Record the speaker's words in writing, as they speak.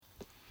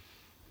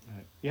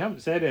You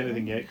haven't said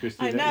anything yet,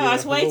 Christina. I know, I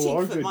was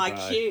waiting for my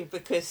cue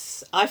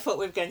because I thought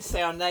we were going to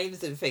say our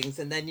names and things,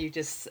 and then you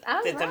just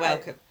did the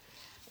welcome.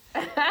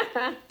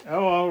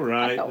 Oh, all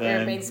right. I thought we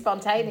were being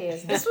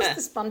spontaneous. This was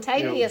the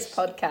spontaneous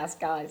podcast,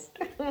 guys.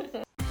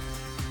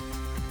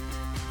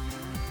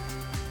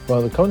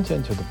 While the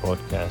content of the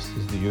podcast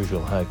is the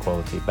usual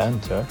high-quality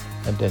banter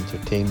and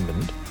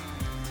entertainment,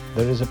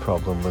 there is a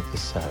problem with the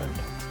sound.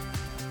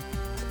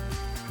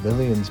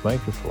 Lillian's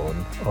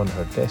microphone on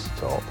her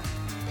desktop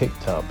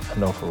picked up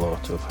an awful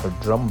lot of her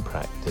drum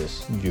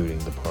practice during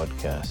the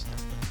podcast.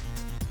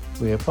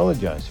 We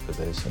apologise for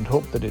this and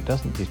hope that it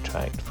doesn't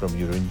detract from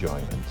your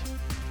enjoyment,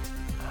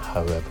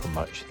 however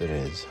much there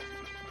is.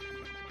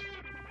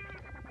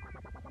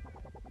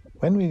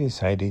 When we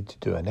decided to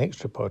do an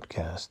extra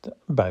podcast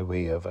by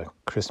way of a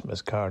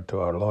Christmas card to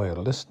our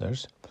loyal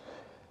listeners,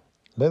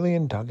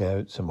 Lillian dug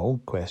out some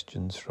old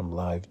questions from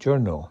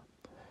LiveJournal.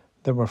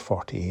 There were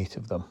 48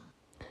 of them.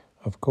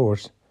 Of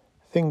course,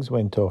 things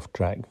went off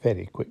track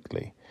very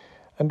quickly,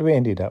 and we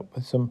ended up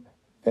with some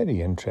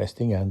very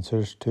interesting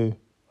answers to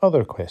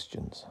other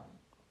questions.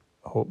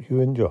 I hope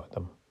you enjoy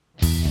them.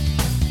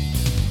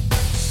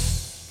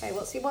 Okay,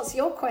 what's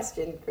your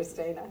question,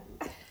 Christina?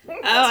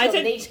 I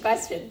didn't. Niche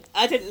question.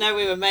 I didn't know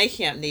we were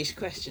making up niche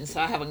questions,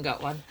 so I haven't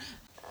got one.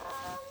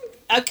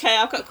 Okay,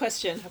 I've got a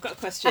question.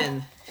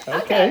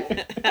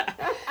 Okay.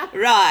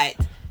 Right,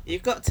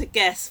 you've got to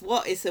guess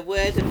what is the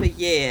word of the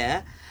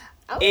year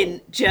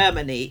in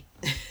Germany.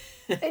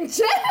 In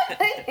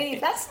Germany?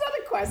 That's not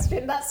a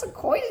question, that's a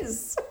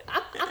quiz.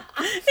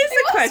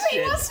 It's a question.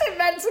 It wasn't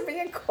meant to be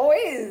a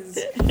quiz.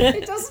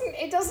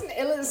 It doesn't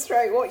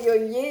illustrate what your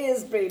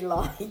year's been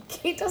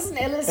like. It doesn't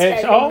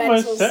illustrate your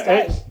mental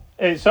state.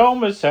 It's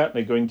almost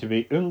certainly going to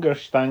be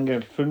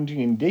Ungerstanger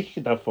Fundingen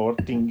Dichter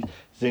Forting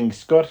Zing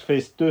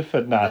Skorfest That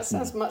Dufernaten.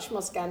 sounds much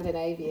more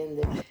Scandinavian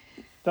than...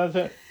 Does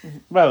it?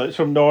 Well, it's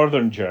from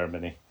northern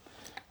Germany.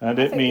 And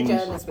I it think means the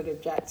Germans would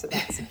object to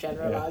that as a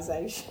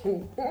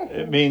generalisation.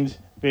 it means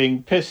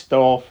being pissed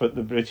off at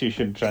the British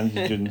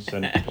intransigence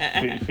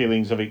and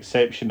feelings of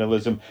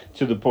exceptionalism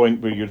to the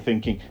point where you're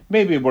thinking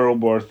maybe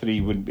World War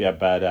III wouldn't be a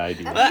bad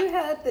idea. Have you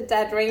heard the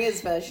Dead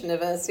Ringers version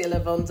of Ursula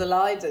von der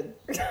Leyen?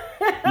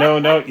 No,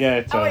 not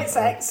yet. Oh, it's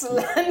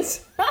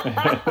excellent.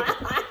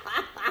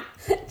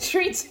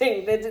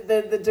 Treating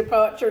the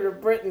departure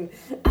of Britain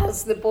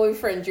as the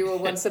boyfriend you were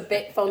once a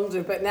bit fond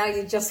of, but now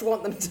you just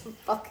want them to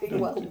fucking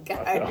well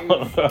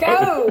go.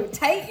 Go!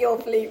 Take your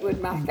Fleetwood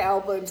Mac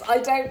albums. I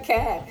don't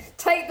care.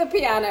 Take the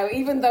piano,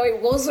 even though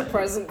it was a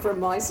present from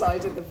my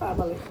side of the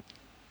family.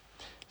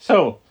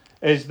 So,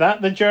 is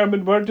that the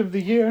German word of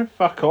the year?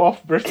 Fuck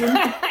off, Britain?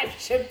 It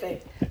should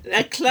be.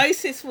 The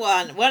closest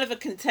one of the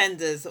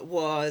contenders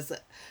was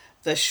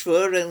the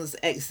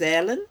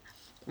Verschwörungserzählen,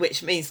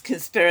 which means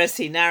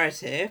conspiracy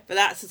narrative, but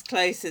that's as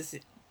close as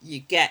you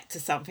get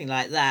to something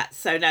like that.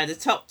 So no, the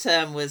top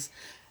term was,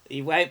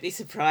 you won't be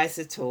surprised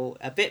at all,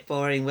 a bit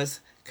boring, was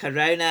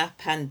Corona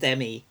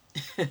Pandemic.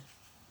 I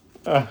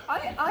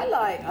think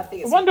I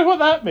it's... wonder what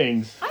that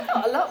means. I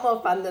got a lot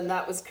more fun than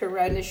that was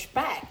Corona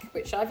Speck,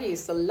 which I've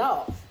used a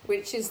lot,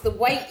 which is the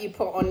weight you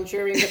put on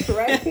during the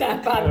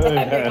Corona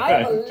pandemic. I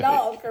have a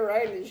lot of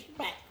Corona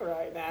Speck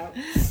right now.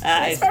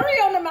 It's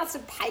very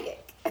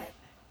onomatopoeic.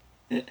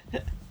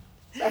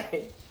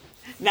 Sorry.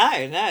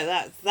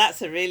 No,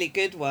 that's a really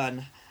good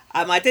one.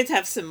 I did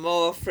have some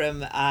more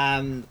from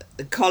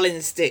the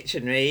Collins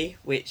Dictionary,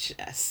 which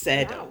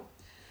said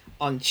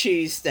on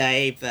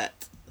Tuesday,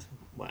 but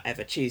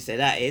whatever Tuesday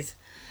that is,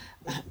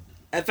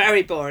 a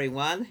very boring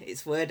one.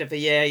 Its word of the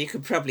year, you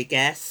could probably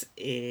guess,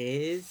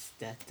 is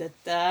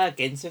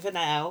begins with an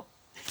L.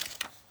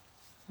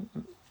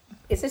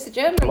 Is this a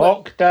German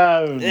word?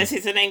 Lockdown. This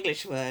is an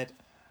English word.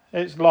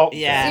 It's lockdown.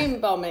 Yeah. Zoom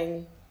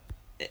bombing.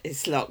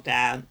 It's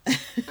lockdown.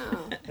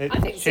 Oh, I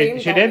think She Zoom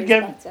did bombing's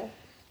give... better.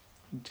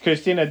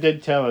 Christina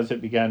did tell us it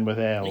began with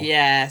L.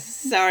 Yes,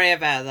 sorry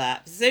about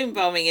that. Zoom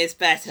bombing is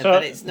better, So-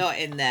 but it's not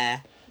in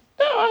there.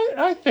 No,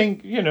 I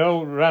think,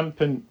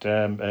 rampant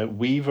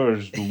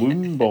weavers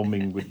loom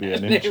bombing would be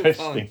an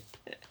interesting...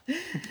 I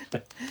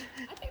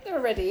think there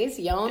already is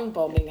yarn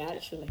bombing,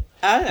 actually.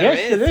 Oh, there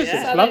Yes, is, it is. yeah.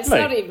 It's So lovely. it's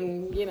not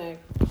even,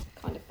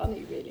 kind of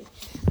funny, really.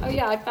 Oh,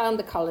 yeah, I found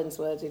the Collins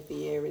word of the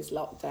year is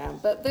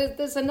lockdown. But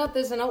there's an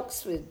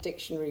Oxford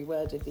Dictionary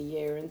word of the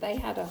year, and they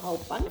had a whole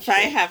bunch.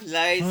 They have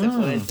loads of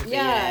words of the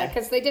Yeah, year.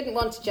 because they didn't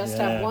want to just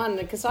have one.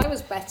 Because I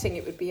was betting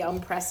it would be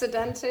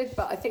unprecedented,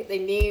 but I think they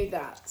knew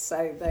that,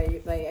 so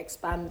they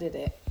expanded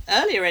it.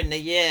 Earlier in the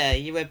year,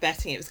 you were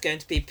betting it was going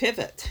to be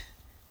pivot.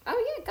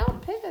 Oh yeah, go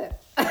on, pivot.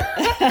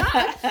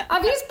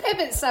 I've used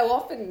pivot so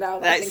often now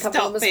that I think I've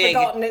almost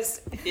forgotten it's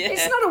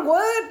not a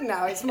word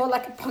now, it's more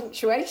like a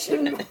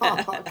punctuation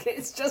mark.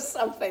 It's just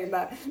something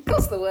that, of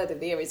course the word of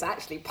the year is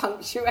actually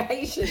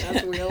punctuation,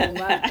 as we all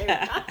know.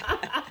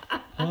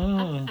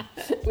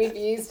 We've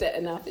used it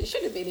enough. It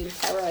should have been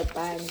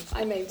interrobang.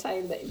 I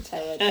maintain that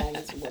interrobang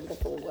is a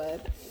wonderful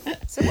word.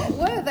 So what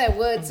were their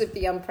words of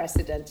the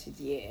unprecedented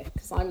year?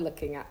 Because I'm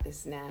looking at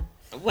this now.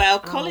 Well,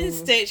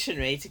 Collins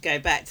Dictionary, to go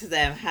back to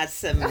them, has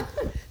some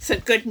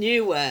good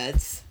new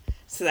words.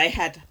 So they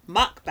had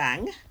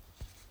mukbang.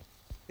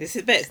 This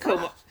is a bit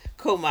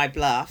call my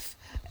bluff.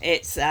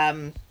 It's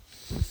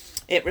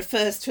it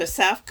refers to a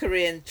South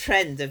Korean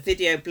trend of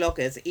video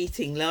bloggers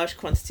eating large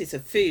quantities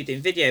of food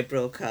in video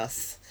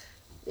broadcasts.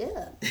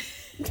 Yeah.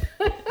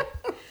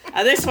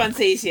 And this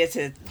one's easier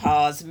to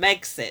parse.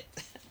 Megxit.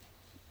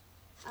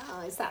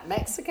 Oh, is that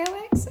Mexico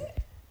exit?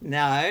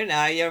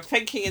 No, you're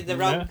thinking of the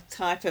wrong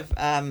type of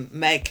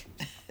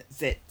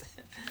Megxit.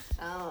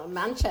 Oh,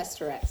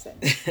 Manchester exit.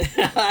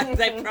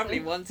 They probably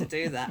want to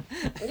do that.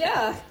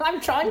 Yeah, I'm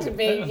trying to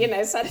be,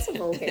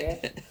 sensible here.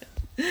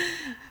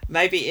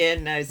 Maybe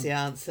Ian knows the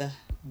answer.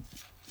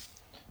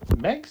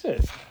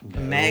 Megxit? No.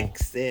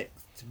 Megxit.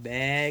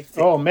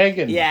 Oh,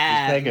 Meghan.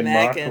 Yeah, It's Meghan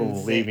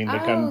Markle leaving the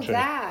country. Oh,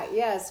 that.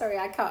 Yeah, sorry,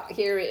 I can't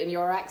hear it in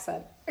your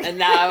accent.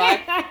 No,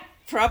 I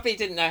probably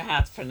didn't know how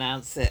to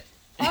pronounce it.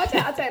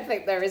 I don't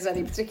think there is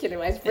any particular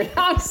way to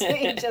pronounce it.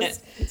 It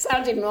just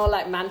sounded more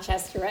like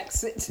Manchester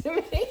exit to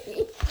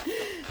me.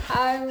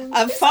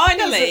 And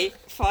finally,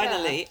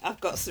 I've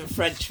got some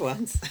French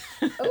ones.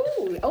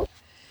 Oh.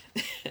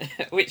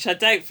 Which I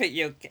don't think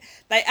you'll...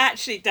 They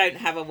actually don't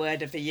have a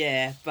word of the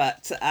year,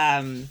 but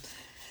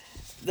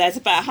there's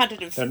about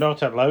 100... They're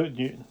not allowed.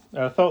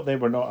 I thought they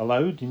were not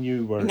allowed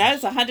new words. No,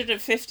 there's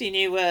 150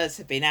 new words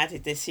have been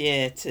added this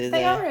year to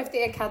They are if the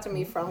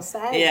Académie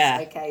Française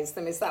okays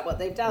them. Is that what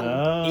they've done?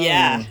 Oh.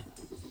 Yeah.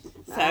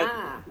 So, Okay.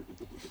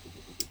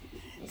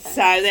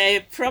 So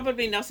they're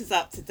probably not as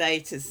up to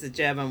date as the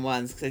German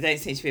ones because they don't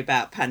seem to be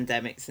about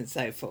pandemics and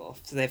so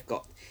forth. So they've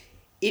got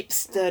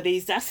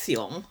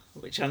hipsterisation,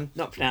 which I'm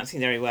not pronouncing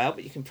very well,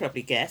 but you can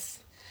probably guess.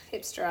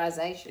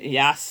 Hipsterization.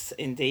 Yes,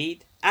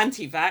 indeed.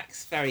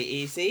 Anti-vax, very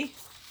easy.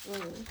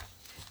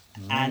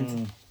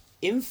 And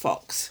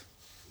infox.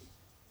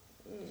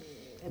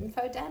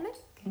 Infodemic?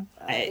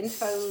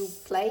 It's- Info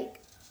plague?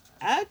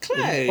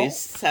 Close.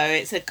 So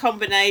it's a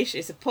combination,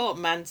 it's a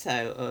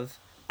portmanteau of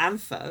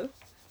ANFO,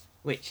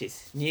 which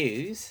is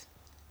news.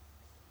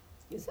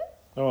 Is it?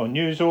 Oh,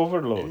 news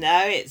overload.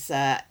 No, it's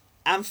ANFO.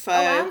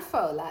 Oh,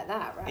 info, like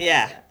that, right?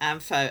 Yeah,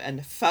 ANFO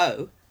and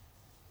faux,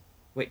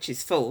 which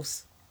is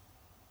false.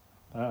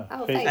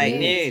 Oh, Fake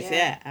news,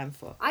 yeah. yeah,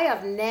 ANFO. I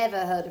have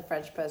never heard a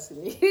French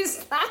person use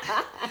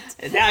that.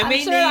 No, I'm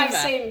me sure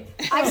neither.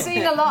 I've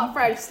seen a lot of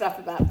French stuff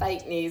about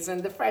fake news,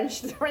 and the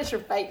French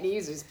of fake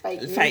news is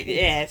fake news. Fake,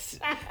 yes,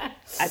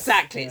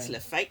 exactly. It's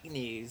the fake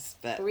news,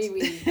 but Oui,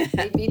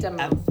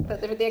 évidemment. But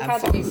the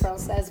Académie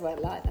Française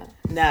won't like that.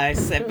 no,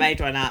 so they've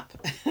made one up.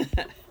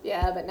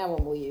 Yeah, but no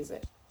one will use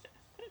it.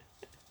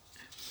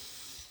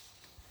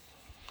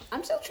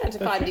 I'm still trying to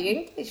find the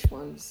English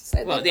ones.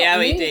 So Well, they've the got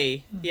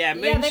OED, yeah,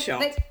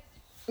 Moonshot,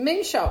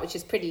 Moonshot, which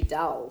is pretty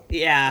dull.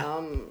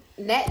 yeah.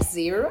 Net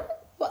zero?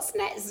 What's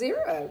net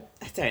zero?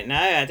 I don't know.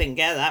 I didn't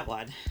get that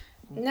one.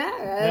 No,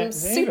 Net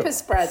zero. super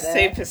spreader.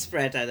 Super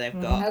spreader they've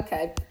got.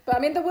 Okay, but I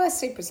mean there were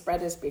super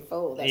spreaders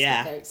before. That's Yeah.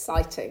 not very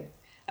exciting.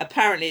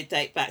 Apparently it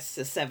dates back to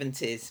the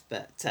 70s,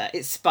 but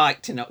it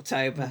spiked in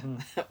October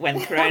when I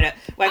thought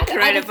you were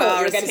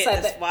coronavirus gonna hit say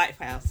the that- White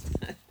House.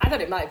 I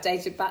thought it might have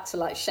dated back to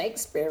like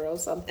Shakespeare or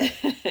something.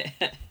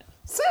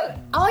 So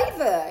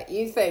either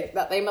you think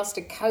that they must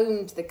have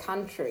combed the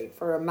country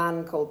for a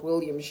man called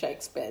William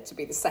Shakespeare to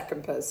be the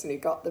second person who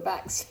got the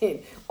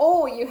vaccine,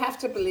 or you have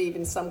to believe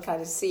in some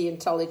kind of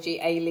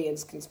Scientology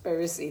aliens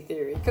conspiracy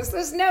theory, because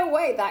there's no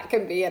way that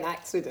can be an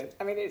accident.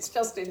 I mean, it's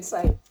just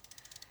insane.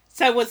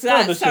 So was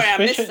that... the sorry, I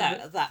missed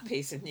suspicion- that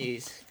piece of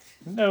news.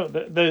 No,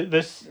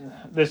 The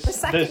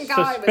second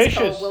guy was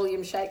called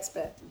William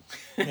Shakespeare.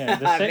 Yeah,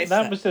 I missed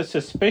that. that was the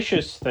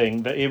suspicious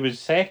thing, that he was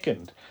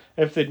second.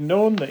 If they'd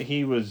known that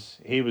he was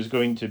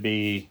going to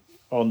be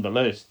on the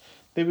list,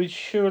 they would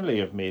surely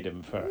have made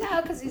him first.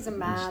 No, because he's a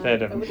man.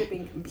 Instead of- there would have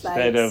been complaints.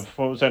 Instead of,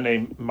 what was her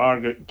name,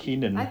 Margaret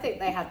Keenan. I think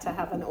they had to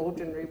have an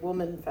ordinary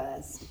woman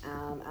first,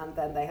 and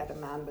then they had a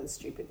man with a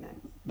stupid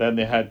name. Then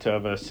they had to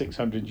have a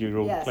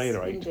 600-year-old Yes,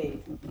 playwright.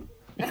 indeed.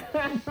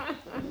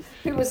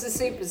 Who was a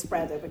super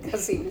spreader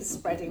because he was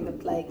spreading the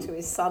plague to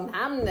his son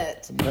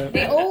Hamnet.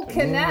 It all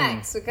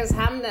connects because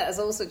Hamnet has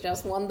also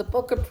just won the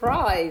Booker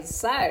Prize.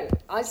 So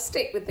I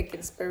stick with the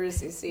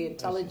conspiracy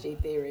Scientology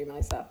theory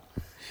myself.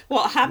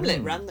 What,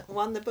 Hamlet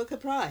won the Booker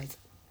Prize?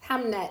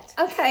 Hamnet.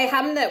 Okay,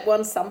 Hamnet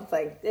won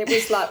something. It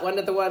was like one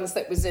of the ones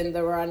that was in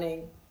the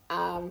running.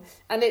 And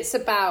it's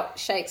about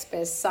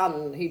Shakespeare's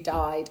son who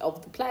died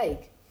of the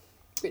plague,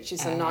 which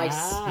is a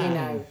nice,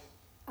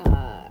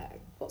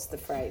 what's the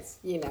phrase?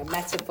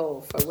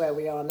 Metaphor for where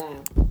we are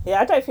now. Yeah,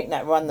 I don't think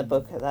that won the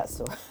Booker, that's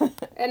all.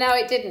 No,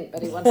 it didn't,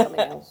 but he won something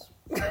else.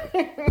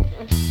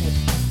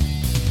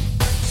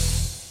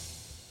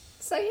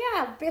 So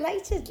yeah,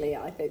 belatedly,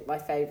 I think my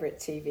favourite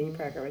TV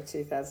programme of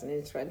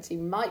 2020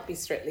 might be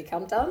Strictly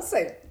Come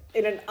Dancing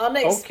in an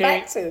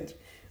unexpected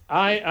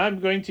I'm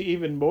going to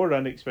even more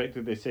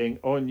unexpectedly saying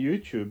on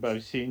YouTube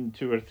I've seen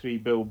 2 or 3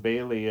 Bill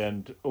Bailey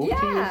and Oti,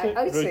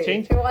 is it?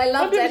 Oti, who I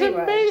loved and it was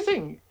anyway.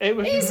 amazing. It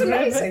was He's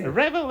amazing.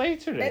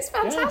 Revelatory. It's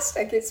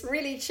fantastic. It's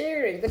really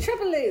cheering. The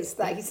trouble is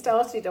that he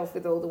started off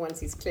with all the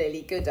ones he's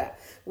clearly good at,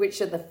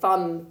 which are the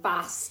fun,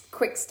 fast,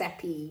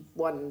 quick-steppy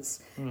ones.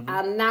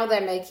 And now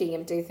they're making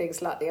him do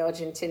things like the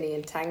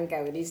Argentinian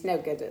tango, and he's no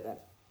good at them.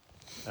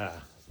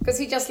 Because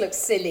he just looks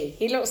silly.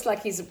 He looks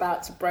like he's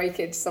about to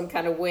break into some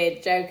kind of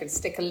weird joke and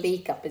stick a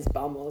leak up his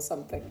bum or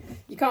something.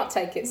 You can't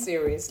take it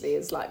seriously.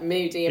 It's like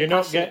moody and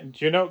passionate.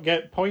 Do you not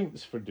get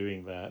points for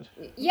doing that?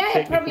 Yeah,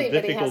 Technical probably,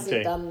 but he hasn't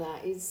difficulty. done that.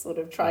 He's sort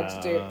of tried to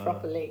do it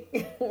properly.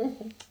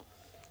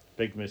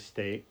 Big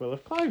mistake. Well,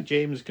 if Clive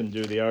James can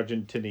do the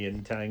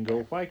Argentinian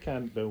tango, why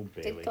can't Bill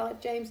Bailey? Did Clive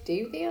James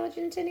do the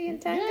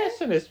Argentinian tango? Yes,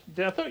 and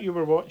I thought you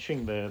were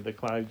watching the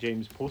Clive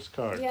James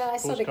postcards. Yeah, I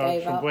sort of Postcards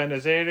gave from up.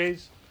 Buenos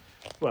Aires.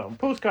 Well, in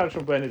Postcards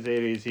from Buenos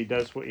Aires, he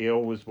does what he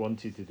always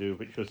wanted to do,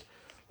 which was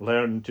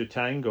learn to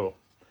tango.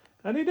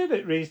 And he did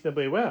it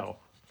reasonably well,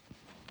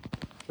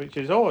 which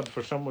is odd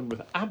for someone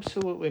with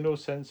absolutely no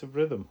sense of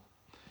rhythm.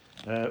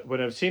 When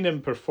I've seen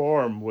him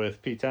perform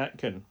with Pete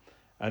Atkin,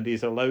 and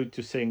he's allowed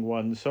to sing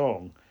one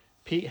song,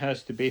 Pete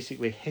has to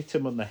basically hit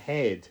him on the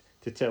head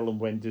to tell him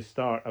when to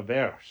start a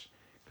verse,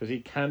 because he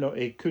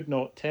could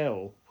not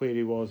tell where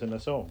he was in a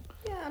song.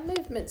 Yeah,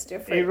 movement's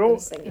different He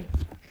wrote- than singing.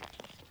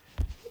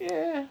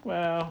 Yeah,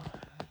 well,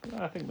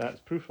 I think that's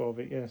proof of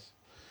it, yes.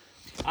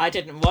 I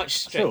didn't watch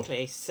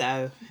Strictly,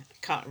 so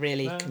can't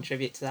really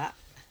contribute to that.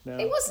 No.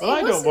 It Well,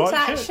 I don't wasn't watch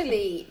it.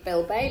 actually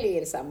Bill Bailey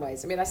in some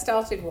ways. I mean, I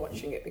started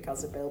watching it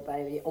because of Bill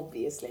Bailey,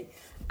 obviously,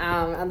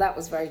 and that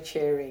was very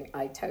cheering.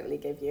 I totally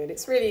give you. And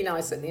it's really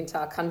nice that the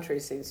entire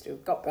country seems to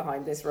have got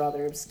behind this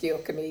rather obscure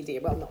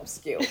comedian. Well, not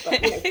obscure, but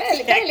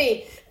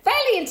fairly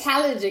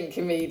intelligent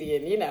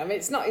comedian. You know, I mean,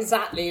 it's not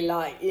exactly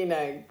like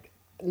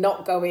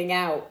not going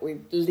out with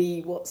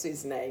Lee, what's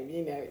his name?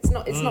 You know,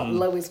 it's not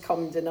lowest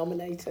common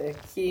denominator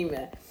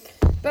humour.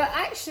 But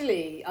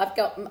actually, I've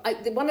got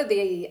one of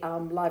the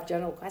live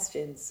journal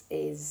questions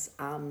is,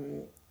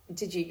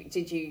 did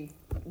you?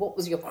 What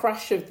was your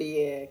crush of the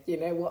year? You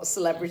know, what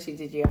celebrity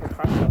did you have a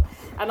crush on?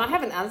 And I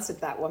haven't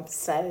answered that one for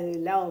so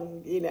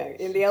long. You know,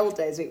 in the old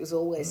days, it was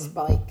always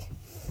Spike.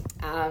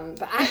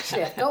 But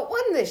actually, I've got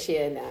one this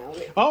year now.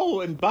 Oh,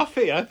 and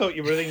Buffy. I thought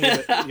you were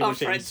thinking that you were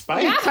saying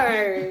Spike.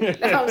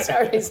 No, I'm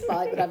sorry,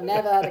 Spike, but I've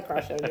never had a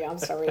crush on you. I'm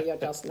sorry, you're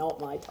just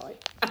not my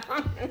type.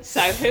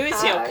 So who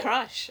is your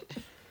crush?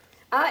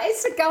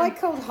 It's a guy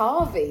called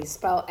Harvey,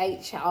 spelled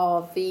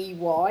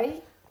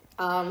Hrvy,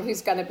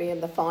 who's going to be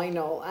in the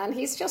final. And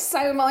he's just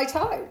so my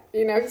type.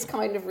 You know, he's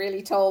kind of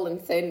really tall and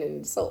thin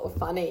and sort of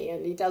funny.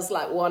 And he does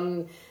like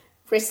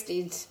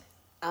one-wristed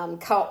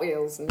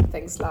cartwheels and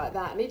things like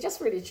that. And he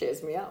just really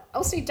cheers me up.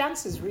 Also, he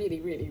dances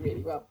really, really,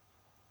 really well.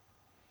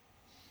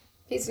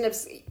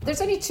 There's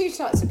only 2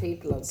 types of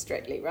people on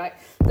Strictly, right?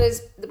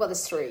 There's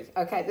 3.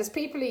 Okay, there's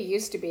people who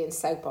used to be in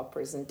soap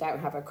operas and don't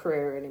have a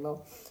career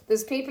anymore.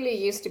 There's people who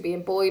used to be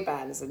in boy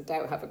bands and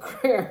don't have a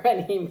career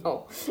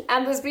anymore.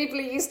 And there's people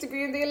who used to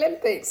be in the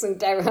Olympics and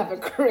don't have a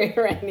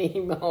career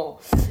anymore.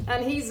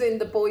 And he's in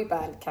the boy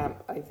band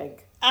camp, I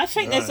think. I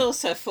think there's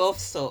also a fourth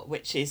sort,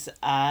 which is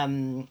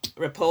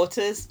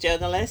reporters,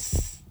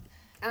 journalists.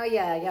 Oh,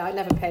 yeah, I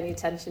never pay any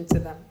attention to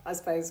them, I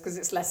suppose, because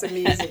it's less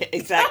amusing.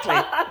 Exactly.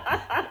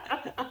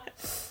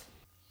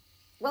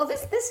 Well,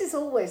 this is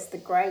always the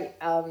great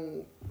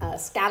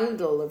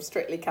scandal of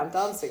Strictly Come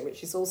Dancing,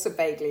 which is also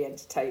vaguely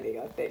entertaining,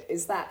 I think,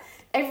 is that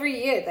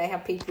every year they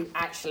have people who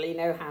actually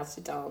know how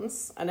to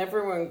dance, and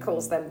everyone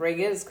calls them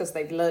ringers because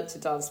they've learnt to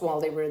dance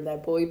while they were in their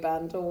boy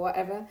band or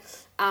whatever.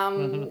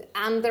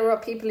 And there are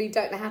people who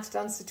don't know how to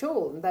dance at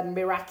all and then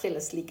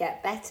miraculously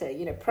get better,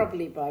 you know,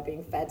 probably by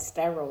being fed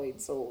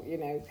steroids or, you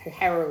know,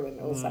 heroin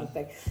or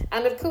something.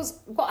 And of course,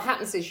 what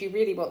happens is you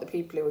really want the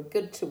people who are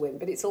good to win,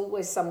 but it's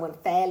always someone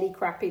fairly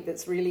crappy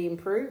that's really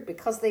improved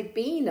because they've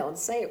been on,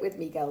 say it with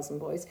me, girls and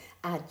boys,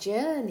 a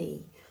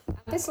journey.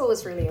 This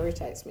always really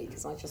irritates me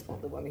because I just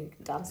want the one who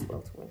can dance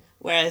well to win.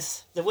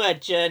 Whereas the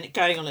word journey,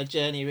 going on a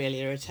journey, really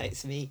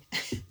irritates me.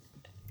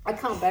 I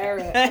can't bear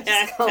it. I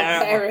just can't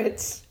bear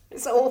it.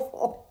 It's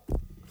awful.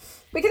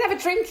 We could have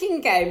a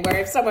drinking game where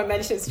if someone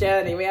mentions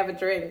journey, we have a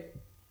drink.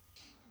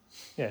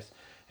 Yes.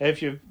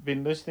 If you've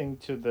been listening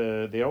to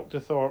the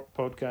Octothorpe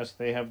podcast,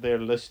 they have their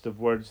list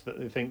of words that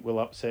they think will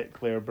upset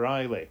Claire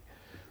Briley,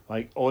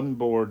 like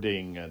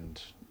onboarding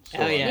and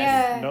so on.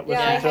 Yeah. I Not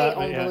listening hate to that,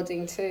 but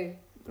onboarding too.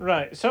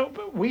 Right, so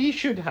but we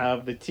should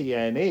have the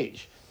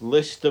TNH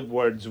list of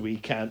words we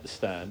can't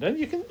stand, and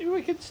we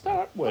can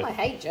start with. Well, I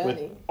hate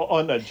journey.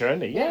 On a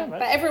journey, yeah.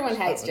 But everyone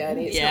hates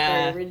journey. It's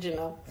not very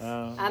original.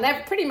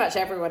 And pretty much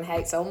everyone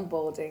hates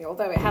onboarding,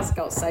 although it has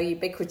got so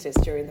ubiquitous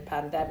during the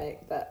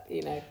pandemic that,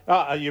 you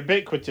know.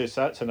 Ubiquitous,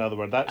 that's another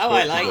word. That's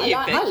I like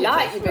ubiquitous. I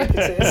like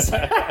ubiquitous.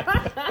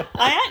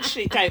 I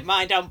actually don't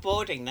mind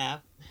onboarding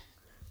now.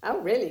 Oh,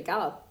 really?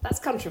 God, that's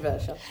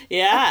controversial.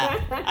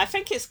 Yeah, I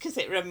think it's because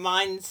it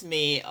reminds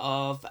me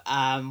of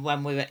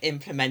when we were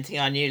implementing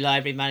our new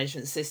library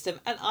management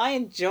system, and I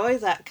enjoy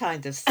that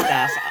kind of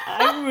stuff.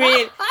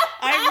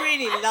 I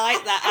really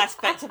like that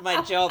aspect of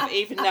my job,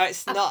 even though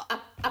it's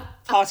not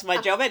part of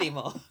my job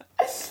anymore.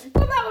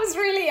 Well, that was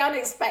really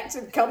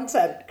unexpected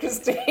content,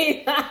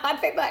 Christine. I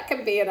think that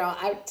can be in our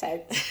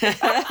outtakes.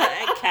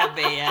 It can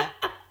be, yeah.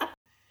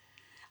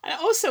 And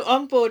also,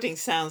 onboarding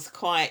sounds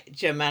quite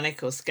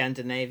Germanic or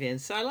Scandinavian,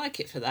 so I like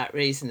it for that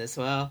reason as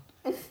well.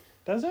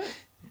 Does it?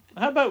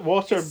 How about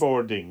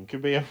waterboarding?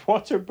 Could we have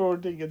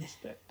waterboarding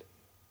instead?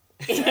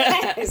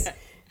 Yes.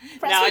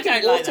 No, I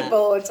don't like that.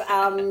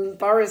 Waterboard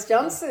Boris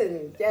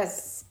Johnson.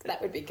 Yes,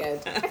 that would be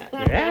good.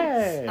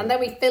 Yeah. And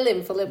then we fill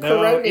him full of No,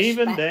 Corona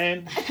even spec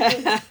then,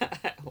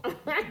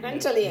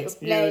 until he you would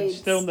explodes.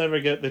 still never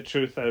get the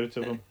truth out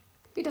of him.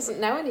 He doesn't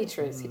know any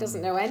truth. He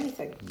doesn't know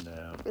anything.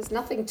 No. There's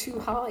nothing to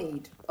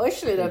hide.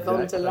 Ursula von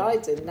der Exactly.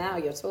 Leyen, now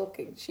you're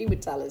talking. She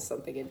would tell us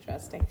something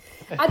interesting.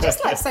 I'd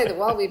just like to say that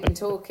while we've been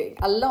talking,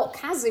 a lot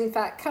has in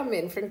fact come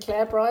in from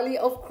Claire Briley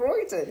of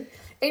Croydon,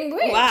 in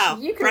which Wow,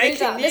 you can read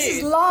breaking out. This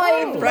is news.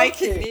 live.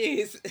 Breaking looking.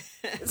 news.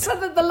 So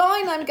the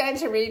line I'm going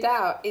to read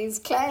out is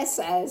Claire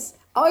says,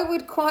 I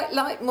would quite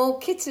like more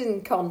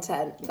kitten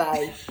content,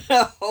 though.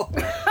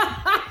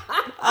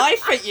 I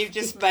think you've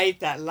just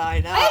made that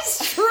line up.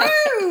 It's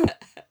true!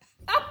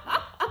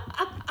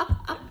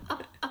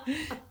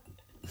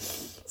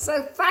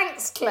 So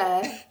thanks,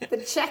 Claire. The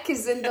check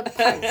is in the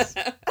post.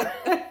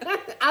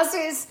 As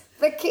is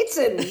the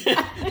kitten.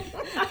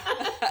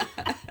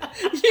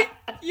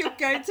 You're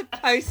going to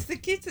post the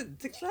kitten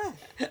to Claire.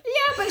 Yeah,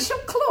 but she'll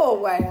claw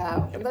her way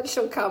out and then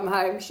she'll come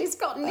home. She's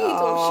got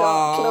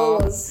needle-sharp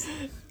claws.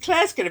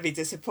 Claire's going to be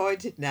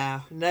disappointed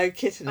now. No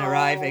kitten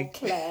arriving. Oh,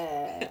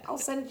 Claire. I'll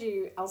send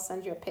you a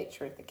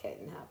picture of the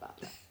kitten. How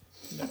about that?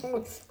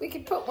 We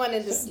could put one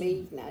in the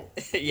sleeve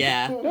notes.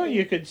 Yeah. No,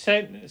 you could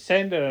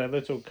send her a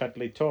little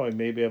cuddly toy,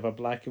 maybe of a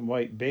black and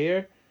white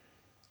bear,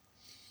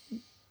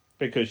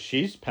 because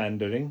she's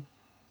pandering.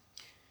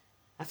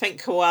 I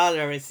think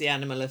koala is the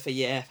animal of the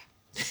year.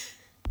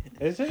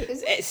 Is it?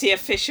 It's the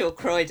official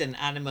Croydon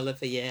animal of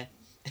the year.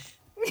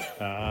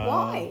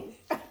 Why?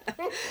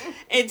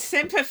 In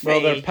sympathy.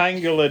 Well, their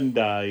pangolin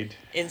died.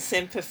 In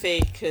sympathy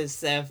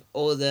because of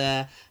all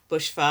the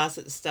bushfires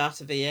at the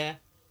start of the year.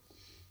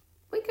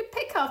 We could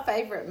pick our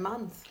favourite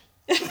month.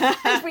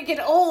 If we could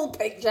all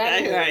pick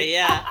January.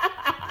 Yeah.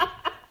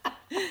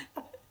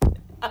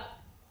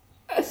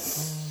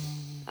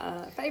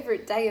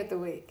 Favourite day of the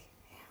week?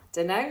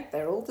 Dunno,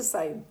 they're all the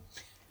same.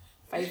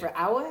 Favourite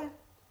hour?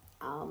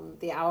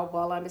 The hour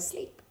while I'm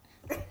asleep.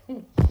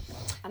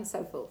 And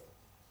so forth.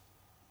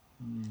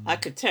 I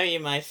could tell you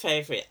my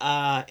favourite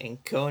R in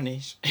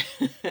Cornish.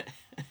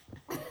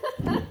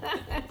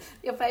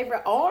 Your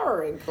favourite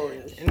hour in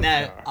Cornish?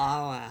 No,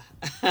 hour.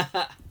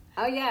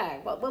 Oh yeah.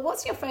 Well,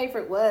 what's your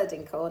favourite word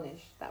in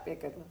Cornish? That'd be a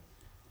good one.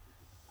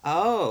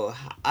 Oh,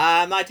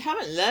 I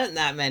haven't learnt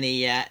that many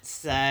yet,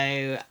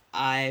 so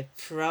I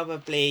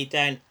probably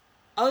don't.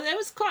 Oh, there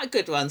was quite a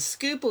good one.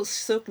 Scooble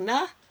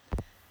Sugna.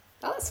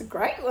 Oh, that's a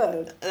great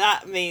word.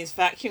 That means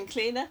vacuum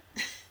cleaner.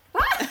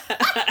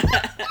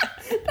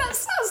 That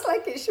sounds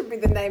like it should be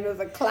the name of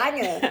a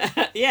clanger.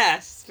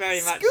 Yes,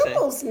 very much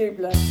Scooble so.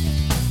 Snoobler.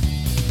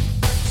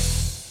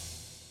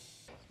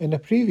 In a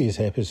previous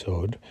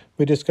episode,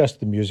 we discussed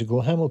the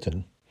musical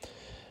Hamilton,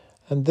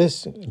 and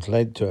this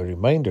led to a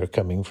reminder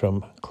coming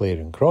from Claire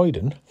in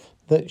Croydon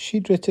that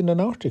she'd written an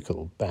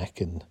article back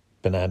in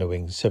Banana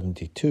Wings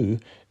 72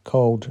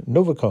 called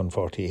Novacon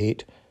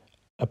 48,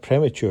 a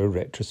premature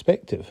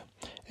retrospective,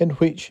 in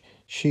which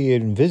she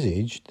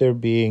envisaged there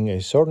being a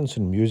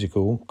Sorensen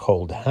musical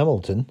called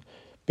Hamilton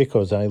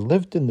because I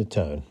lived in the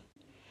town.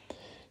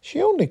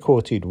 She only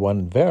quoted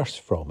one verse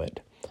from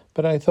it,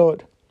 but I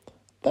thought,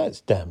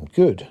 that's damn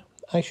good.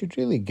 I should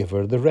really give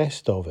her the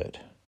rest of it.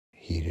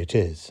 Here it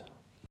is.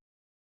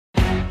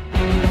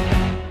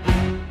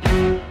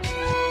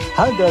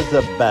 How does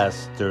a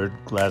bastard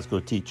Glasgow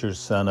teacher's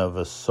son of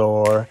a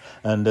sore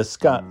and a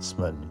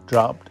Scotsman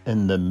dropped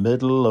in the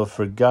middle of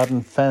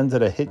forgotten fans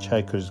at a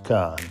hitchhiker's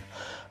con,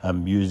 a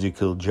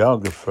musical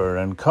geographer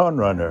and con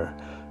runner,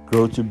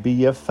 grow to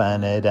be a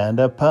fanhead and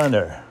a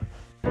punner?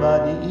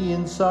 Bloody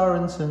Ian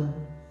Sorensen,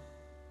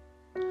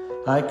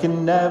 I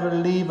can never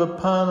leave a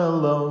pun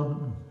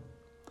alone.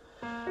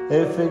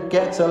 If it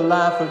gets a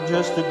laugh or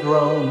just a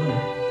groan,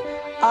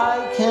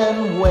 I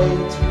can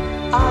wait,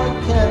 I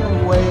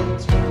can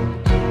wait.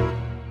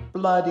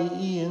 Bloody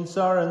Ian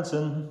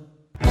Sorensen.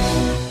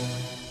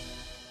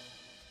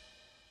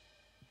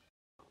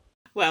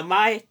 Well,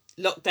 my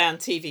lockdown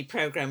TV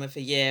programme of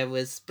the year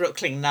was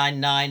Brooklyn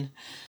Nine-Nine.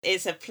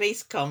 It's a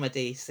police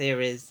comedy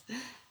series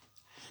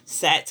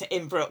set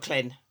in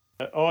Brooklyn.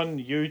 On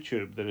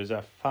YouTube, there is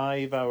a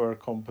 5-hour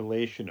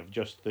compilation of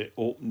just the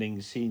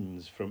opening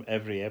scenes from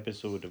every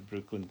episode of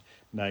Brooklyn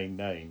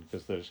Nine-Nine,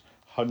 because there's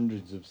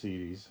hundreds of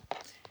series.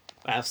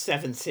 Well,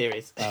 7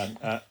 series. And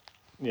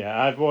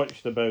yeah, I've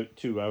watched about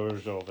 2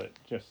 hours of it,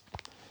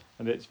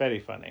 and it's very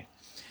funny.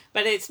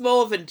 But it's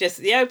more than just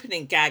the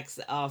opening gags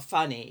that are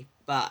funny.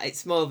 But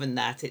it's more than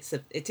that.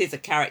 It is a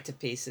character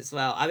piece as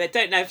well. I mean, I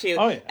don't know if you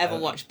ever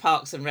watched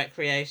Parks and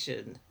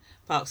Recreation.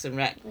 Parks and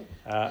Rec.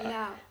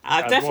 No.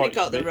 I've definitely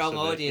got the bits wrong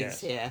of it,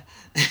 audience here.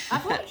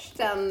 I've watched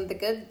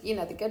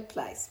the Good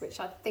Place, which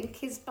I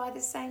think is by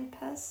the same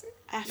person.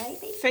 I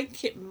Maybe.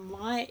 think it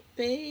might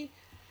be.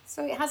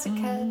 So it has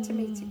occurred to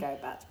me to go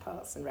back to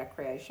Parks and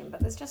Recreation,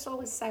 but there's just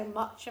always so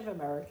much of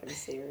American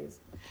series.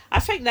 I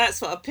think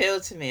that's what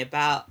appealed to me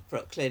about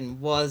Brooklyn,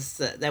 was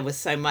that there was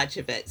so much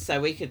of it, so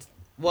we could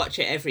watch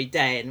it every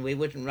day and we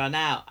wouldn't run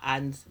out.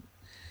 And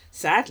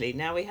sadly,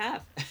 now we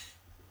have.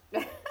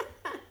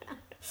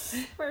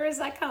 Whereas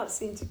I can't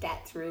seem to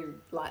get through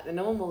like the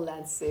normal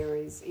length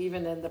series,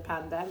 even in the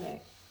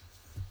pandemic.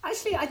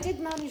 Actually, I did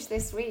manage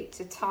this week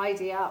to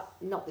tidy up,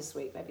 not this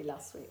week, maybe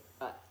last week,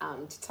 but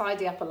to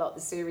tidy up a lot of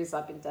the series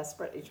I've been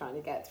desperately trying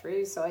to get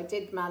through. So I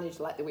did manage,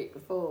 like the week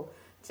before,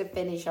 to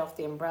finish off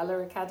the Umbrella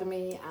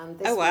Academy, and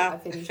this week I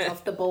finished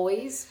off The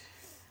Boys.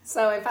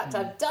 So in fact,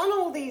 I've done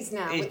all these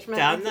now, You've which meant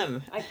done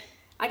them.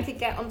 I could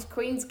get onto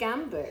Queen's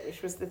Gambit,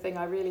 which was the thing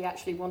I really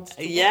actually wanted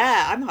to watch.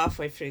 Yeah, I'm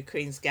halfway through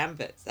Queen's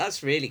Gambit.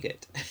 That's really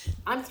good.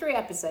 I'm 3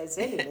 episodes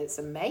in, and it's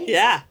amazing.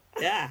 Yeah,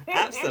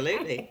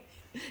 absolutely.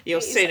 You'll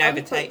soon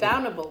overtake me.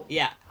 Unput-downable.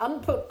 Yeah.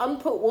 Unput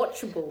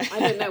watchable. I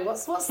don't know.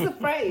 What's the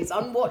phrase?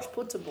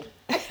 Unwatch-puttable.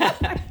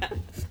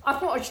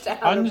 I've watched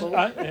downable.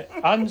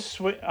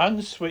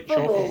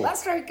 Unswitch-offable.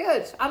 That's very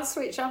good.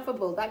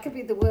 Unswitch-offable. That could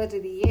be the word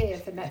of the year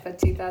for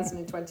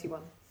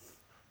 2021.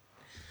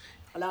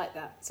 I like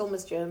that. It's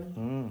almost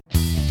German.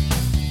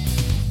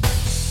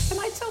 Can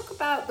I talk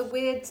about the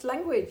weird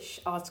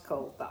language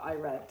article that I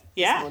read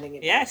this morning?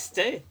 Yes,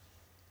 do.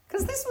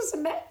 Because this was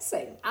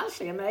amazing,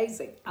 actually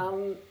amazing.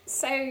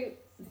 So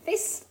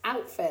this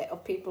outfit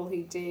of people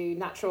who do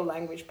natural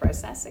language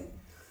processing,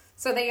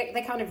 so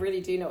they kind of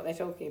really do know what they're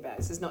talking about.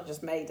 This is not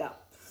just made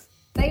up.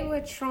 They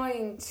were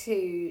trying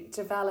to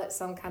develop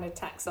some kind of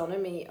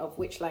taxonomy of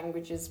which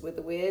languages were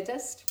the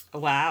weirdest.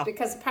 Wow.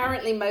 Because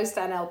apparently most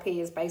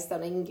NLP is based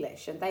on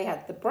English, and they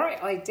had the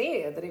bright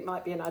idea that it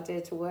might be an idea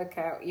to work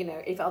out,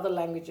 if other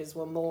languages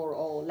were more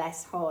or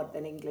less hard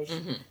than English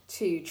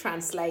to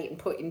translate and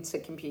put into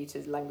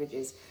computer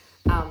languages.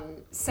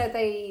 So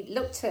they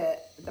looked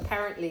at,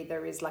 apparently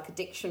there is like a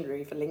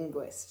dictionary for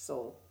linguists,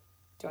 or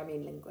do I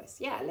mean linguists?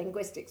 Yeah,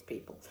 linguistics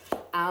people,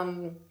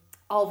 of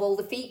all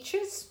the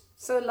features.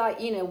 So like,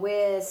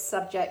 where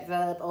subject,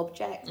 verb,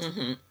 object.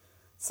 Mm-hmm.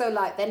 So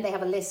like then they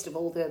have a list of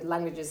all the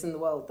languages in the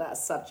world that are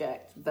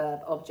subject,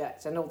 verb,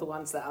 object, and all the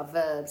ones that are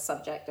verb,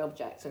 subject,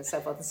 object, and so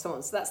forth and so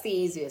on. So that's the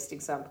easiest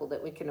example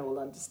that we can all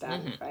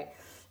understand, right?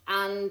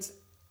 And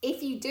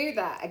if you do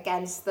that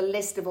against the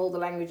list of all the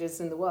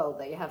languages in the world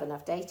that you have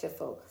enough data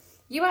for,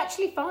 you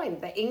actually find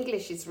that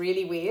English is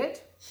really weird.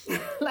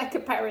 Like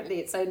apparently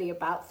it's only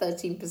about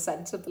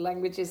 13% of the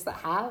languages that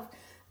have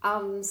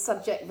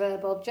subject,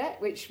 verb,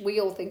 object, which we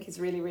all think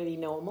is really, really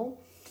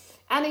normal.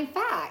 And in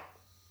fact,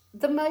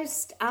 the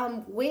most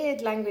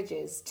weird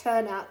languages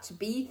turn out to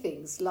be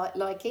things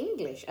like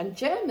English and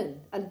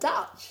German and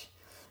Dutch.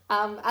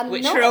 And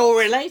which not, are all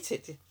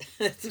related,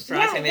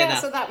 surprisingly enough.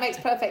 So that makes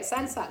perfect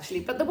sense, actually.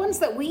 But the ones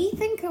that we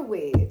think are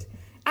weird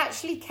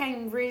actually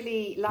came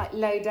really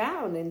low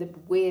down in the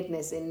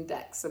weirdness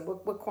index and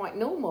were quite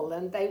normal.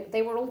 And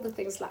they were all the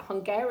things like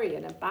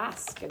Hungarian and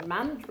Basque and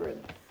Mandarin.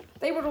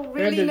 They were all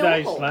really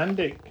normal.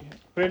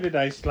 Where did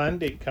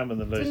Icelandic come on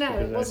the list? No, it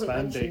because wasn't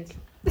Icelandic,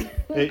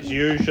 it's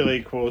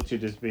usually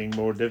quoted as being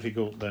more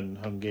difficult than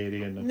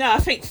Hungarian. No, I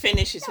think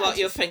Finnish is what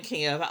you're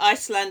thinking of.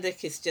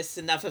 Icelandic is just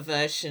another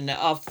version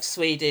of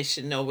Swedish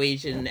and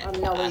Norwegian.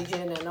 And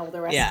Norwegian and all the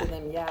rest of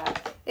them,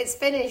 It's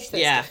Finnish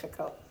that's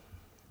difficult.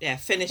 Yeah,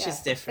 Finnish is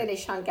different.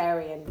 Finnish,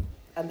 Hungarian,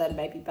 and then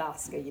maybe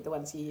Basque are the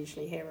ones you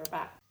usually hear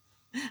about.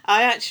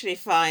 I actually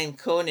find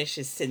Cornish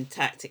is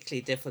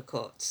syntactically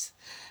difficult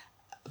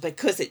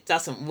because it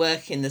doesn't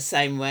work in the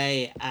same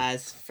way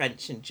as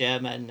French and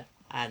German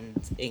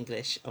and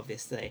English,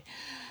 obviously.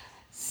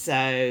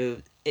 So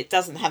it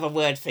doesn't have a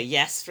word for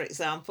yes, for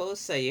example,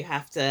 so you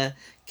have to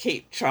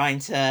keep trying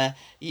to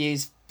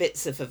use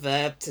bits of a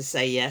verb to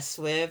say yes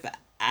with,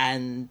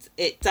 and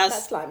it does...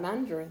 That's like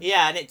Mandarin.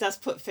 Yeah, and it does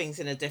put things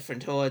in a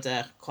different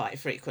order quite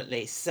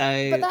frequently,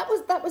 so... But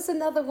that was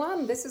another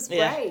one. This is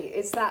great.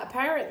 It's that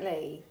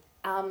apparently...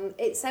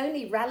 it's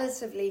only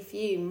relatively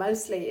few,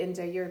 mostly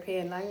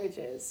Indo-European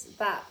languages,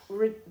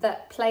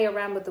 that play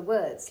around with the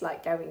words,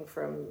 like going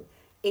from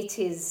it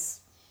is,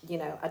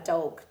 a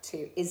dog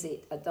to is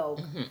it a dog.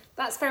 Mm-hmm.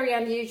 That's very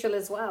unusual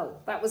as well.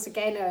 That was,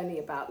 again, only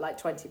about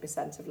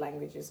 20% of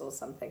languages or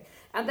something.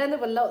 And then there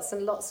were lots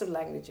and lots of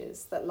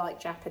languages that, like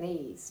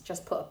Japanese,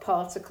 just put a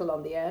particle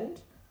on the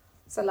end.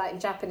 So like in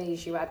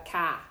Japanese, you add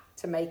ka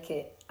to make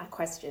it a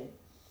question.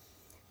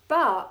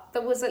 But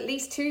there was at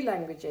least 2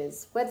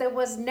 languages where there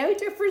was no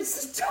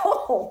difference at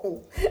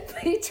all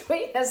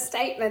between a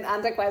statement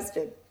and a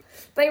question.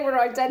 They were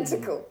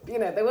identical.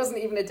 There wasn't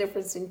even a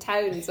difference in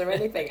tones or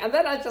anything. And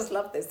then I just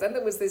loved this. Then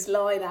there was this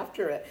line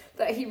after it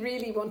that he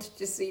really wanted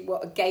to see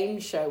what a game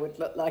show would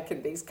look like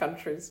in these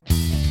countries.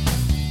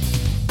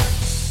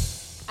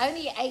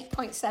 Only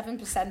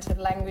 8.7% of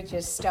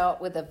languages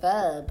start with a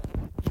verb.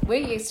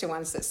 We're used to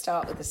ones that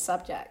start with a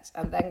subject,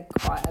 and then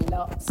quite a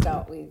lot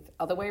start with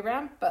other way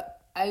around,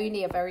 but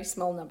only a very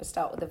small number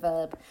start with a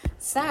verb.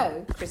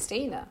 So,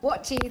 Christina,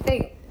 what do you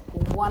think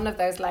one of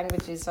those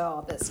languages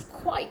are that's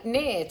quite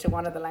near to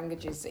one of the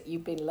languages that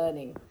you've been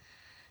learning?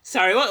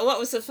 Sorry, what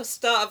was the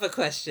start of a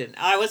question?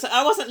 I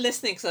wasn't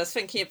listening because I was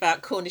thinking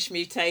about Cornish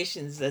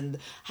mutations and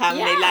how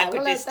many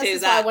languages do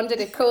that's that. why I wondered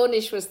if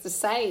Cornish was the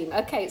same.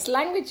 Okay, it's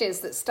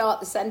languages that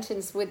start the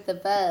sentence with the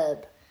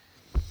verb.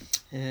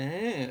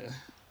 Oh.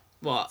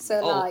 What?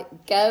 So,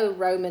 like, go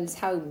Romans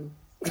home.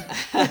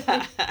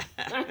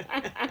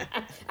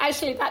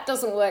 Actually, that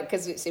doesn't work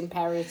because it's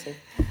imperative.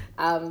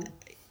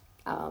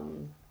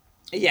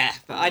 Yeah,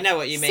 but I know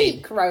what you mean.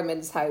 Seek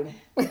Romans home.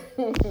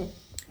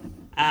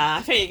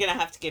 I think you're going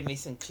to have to give me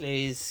some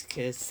clues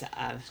because...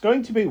 It's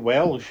going to be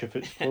Welsh if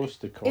it's close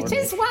to Cornish. It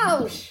is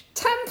Welsh.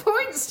 10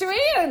 points to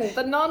Ian,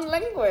 the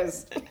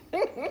non-linguist.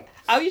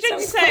 Oh, you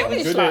didn't say it was...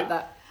 Cornish like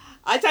that.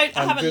 I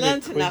haven't good at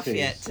learnt enough quizzes.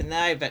 yet to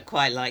know, but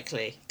quite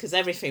likely because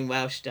everything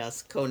Welsh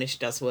does, Cornish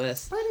does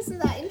worse. Well, isn't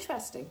that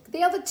interesting?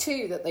 The other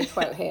two that they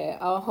quote here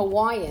are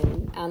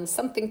Hawaiian and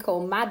something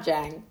called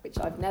Mahjong, which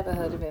I've never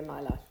heard of in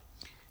my life.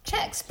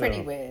 Czech's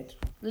pretty weird.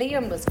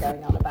 Liam was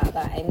going on about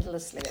that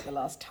endlessly at the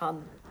last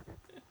ton.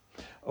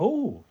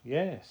 Oh,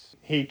 yes.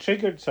 He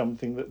triggered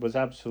something that was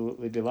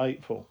absolutely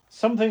delightful.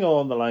 Something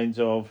along the lines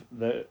of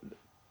that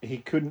he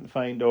couldn't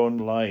find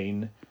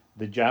online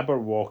the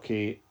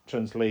Jabberwocky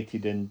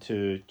translated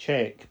into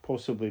Czech,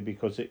 possibly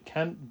because it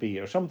can't be,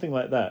 or something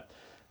like that.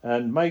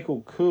 And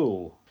Michael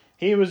Cool,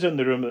 he was in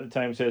the room at the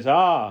time, says,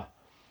 I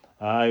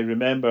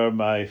remember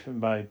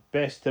my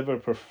best ever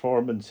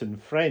performance in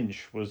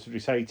French was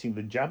reciting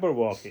the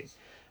Jabberwocky.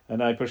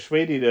 And I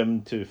persuaded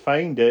him to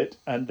find it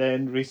and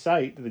then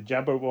recite the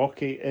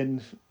Jabberwocky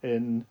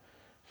in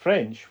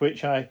French,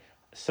 which I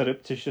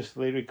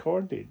surreptitiously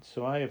recorded.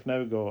 So I have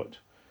now got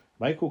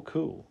Michael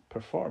Cool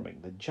performing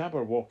the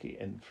Jabberwocky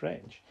in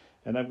French.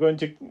 And I'm going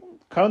to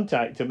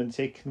contact him and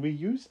say, can we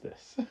use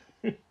this?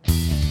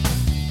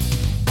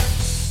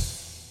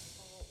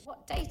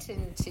 What date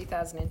in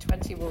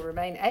 2020 will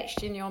remain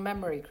etched in your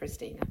memory,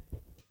 Christina?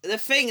 The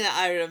thing that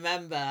I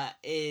remember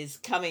is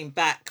coming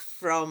back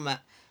from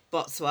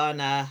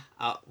Botswana,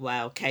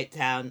 Cape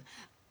Town,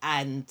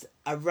 and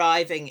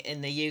arriving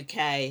in the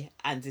UK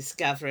and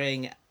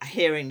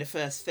hearing the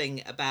first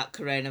thing about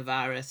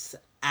coronavirus.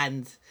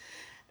 And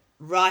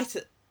right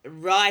at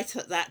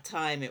that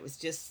time, it was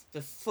just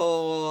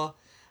before,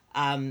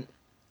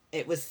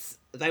 they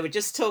were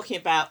just talking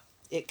about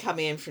it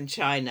coming in from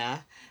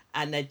China,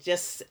 and it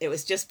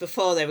was just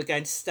before they were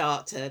going to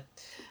start to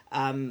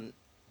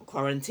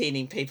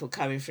quarantining people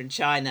coming from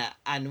China,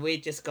 and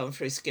we'd just gone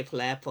through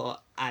Schiphol Airport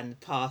and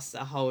passed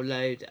a whole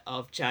load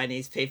of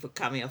Chinese people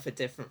coming off a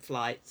different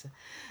flight.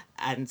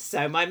 And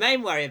so my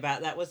main worry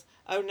about that was,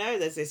 oh no,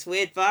 there's this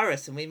weird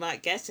virus and we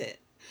might get it.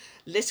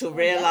 Little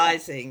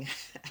realising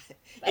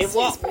in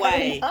what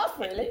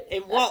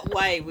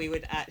way we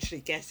would actually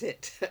get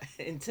it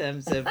in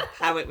terms of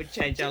how it would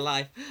change our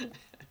life.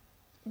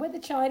 Were the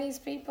Chinese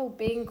people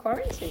being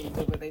quarantined,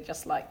 or were they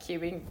just like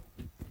queuing?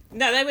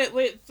 No,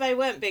 they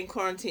weren't being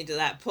quarantined at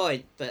that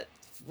point, but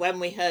when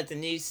we heard the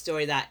news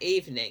story that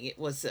evening, it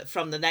was that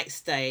from the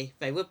next day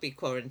they would be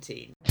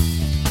quarantined.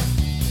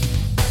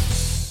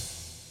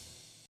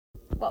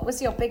 What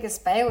was your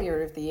biggest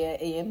failure of the year,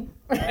 Ian?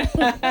 Well,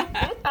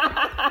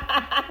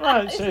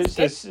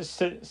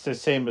 it's the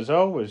same as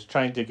always,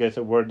 trying to get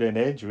a word in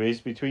edgeways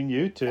between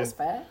you two. That's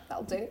fair,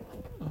 that'll do.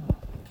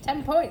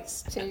 10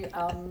 points to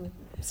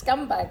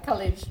Scumbag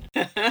College.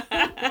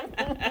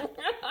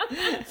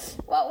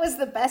 What was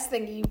the best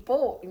thing you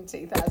bought in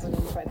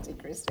 2020,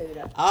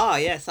 Christina? Oh,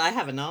 yes, I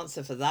have an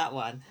answer for that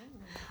one.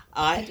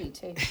 I do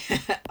too.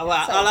 Well,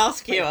 I'll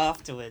ask you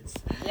afterwards.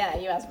 Yeah,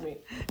 you asked me.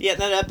 Yeah,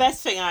 the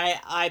best thing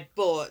I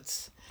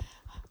bought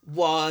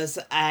was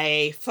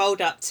a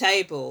fold-up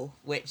table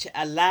which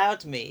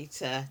allowed me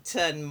to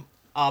turn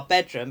our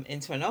bedroom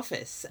into an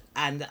office,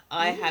 and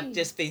I have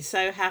just been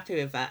so happy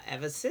with that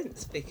ever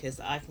since, because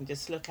I can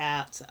just look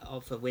out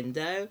of a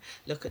window,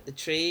 look at the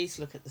trees,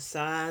 look at the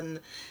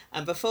sun,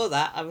 and before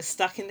that I was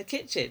stuck in the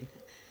kitchen.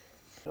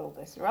 All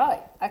this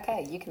right.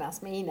 Okay, you can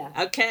ask me now.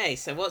 Okay,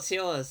 so what's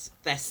yours?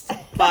 Best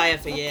buy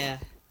of the year?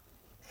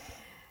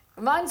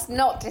 Mine's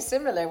not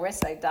dissimilar. We're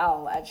so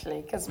dull,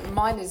 actually, because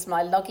mine is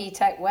my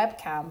Logitech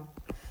webcam.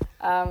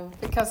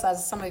 Because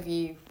as some of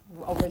you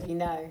already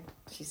know,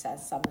 she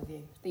says some of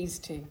you, these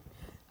two,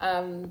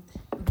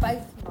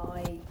 both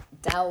my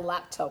Dell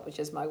laptop, which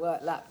is my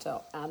work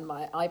laptop, and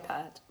my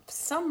iPad, for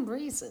some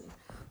reason,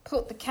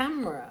 put the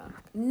camera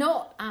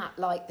not at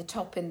like the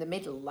top in the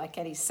middle, like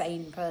any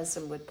sane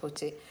person would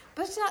put it,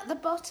 but at the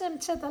bottom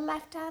to the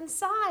left-hand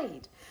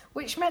side,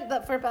 which meant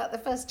that for about the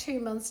first 2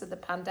 months of the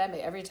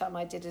pandemic, every time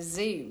I did a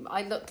Zoom,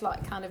 I looked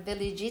like kind of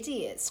village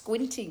idiot,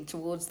 squinting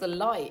towards the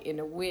light in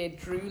a weird,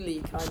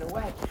 drooly kind of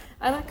way.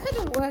 And I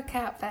couldn't work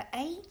out for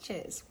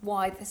ages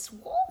why this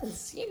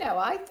was. You know,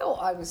 I thought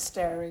I was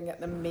staring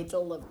at the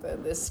middle of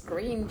the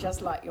screen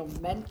just like you're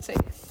meant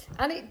to.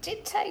 And it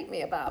did take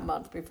me about a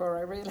month before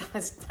I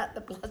realised that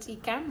the bloody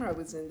camera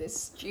was in this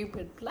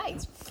stupid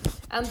place.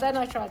 And then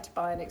I tried to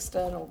buy an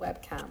external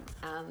webcam,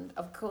 and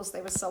of course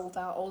they were sold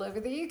out all over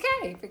the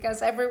UK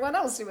because everyone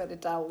else who had a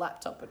Dell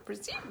laptop had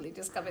presumably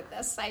discovered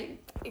the same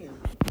thing.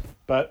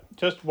 But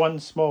just one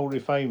small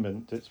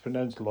refinement, it's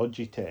pronounced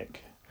Logitech.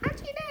 How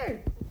do you know?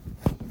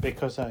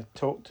 Because I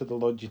talked to the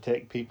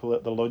Logitech people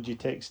at the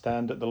Logitech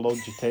stand at the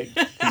Logitech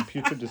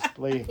computer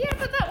display. Yeah,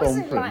 but that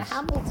wasn't like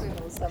conference.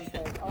 Hamilton or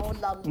something, or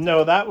London.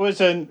 No, that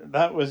was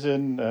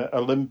in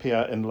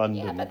Olympia in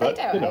London. Yeah, but they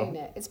don't you know, own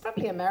it. It's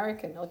probably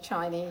American or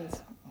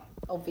Chinese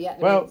or Vietnamese.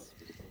 Well,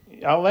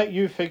 I'll let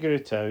you figure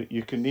it out.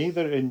 You can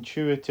either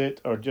intuit it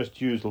or just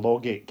use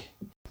Logic.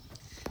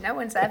 No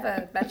one's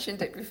ever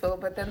mentioned it before,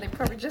 but then they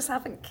probably just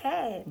haven't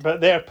cared. But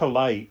they're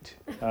polite.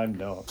 I'm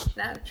not.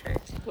 No, true.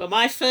 Well,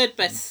 my third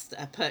best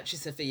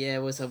purchase of the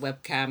year was a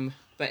webcam,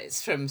 but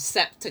it's from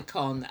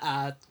Septicon.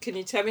 Can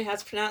you tell me how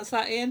to pronounce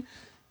that, Ian?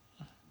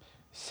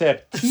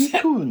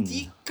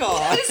 Septicon.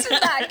 God.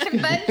 Isn't that a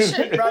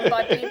convention run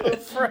by people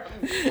from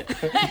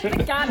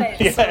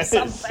Mechanics Yes. or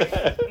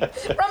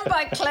something? Run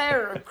by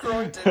Claire of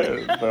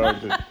Croydon.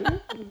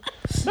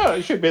 No,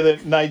 it should be the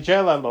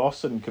Nigella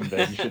Lawson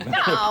convention.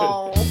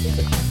 Oh.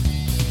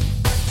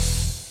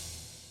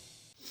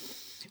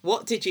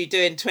 What did you do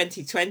in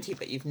 2020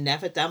 that you've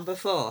never done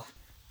before?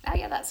 Oh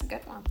yeah, that's a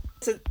good one.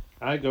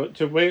 I got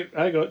to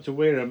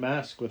wear a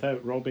mask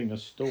without robbing a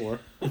store.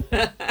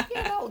 Yeah,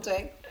 that'll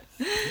do.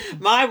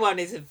 My one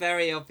is a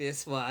very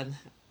obvious one,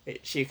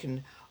 which you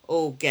can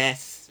all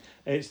guess.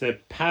 It's the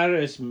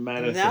Paris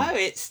Marathon. No,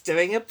 it's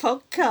doing a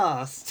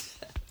podcast.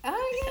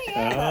 Oh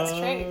yeah, that's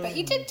true. But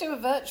you did do a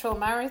virtual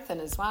marathon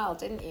as well,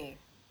 didn't you?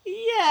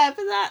 Yeah,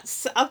 but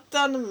I've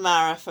done a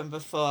marathon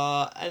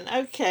before, and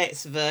okay,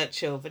 it's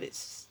virtual, but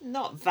it's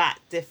not that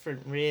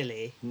different,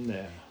 really.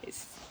 No.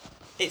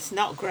 It's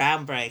not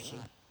groundbreaking.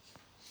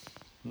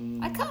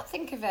 I can't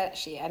think of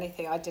actually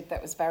anything I did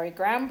that was very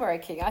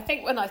groundbreaking. I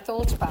think when I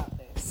thought about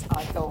this,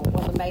 I thought,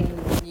 well, the main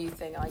new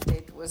thing I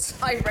did was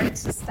I wrote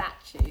a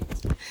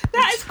statute.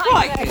 That is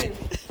quite good.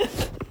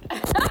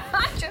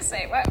 I just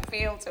say it won't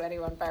appeal to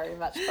anyone very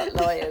much but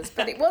lawyers,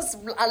 but it was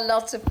a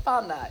lot of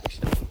fun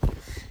actually.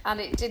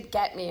 And it did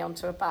get me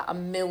onto about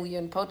 1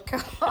 million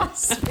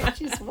podcasts, which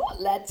is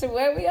what led to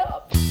where we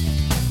are.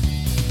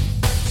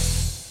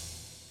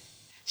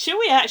 Should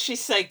we actually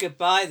say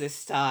goodbye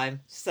this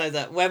time, so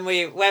that when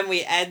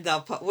we end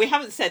our we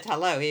haven't said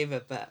hello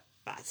either, but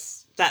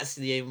that's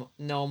the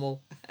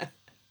normal.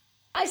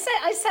 I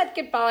said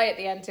goodbye at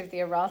the end of the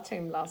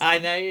erratum last I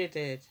time. know you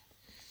did,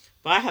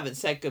 but I haven't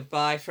said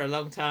goodbye for a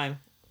long time.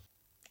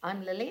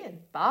 I'm Lillian.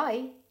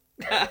 Bye.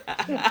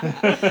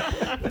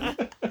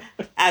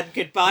 And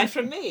goodbye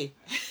from me.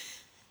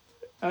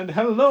 And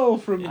hello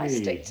from I me.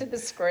 stick to the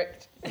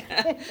script.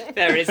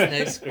 There is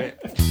no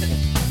script.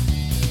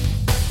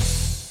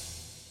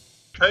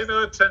 Pay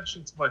no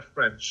attention to my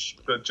French,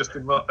 but just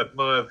admire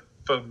the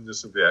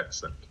phoniness of the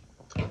accent.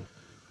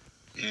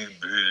 Il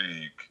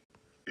brigue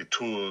et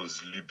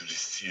tous les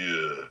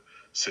blessures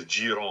se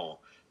diront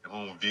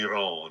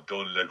environ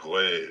dans la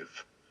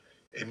grève.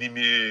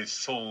 Ennemis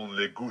sont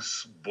les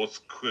gousses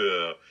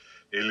bosqueurs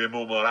et les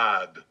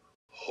momarades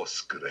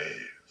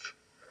hausse-grève.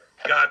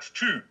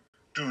 Garde-tu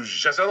du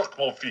Jazarok,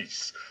 mon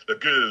fils, la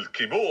gueule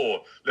qui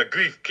mord, la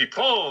griffe qui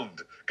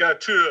pende,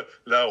 garde-tu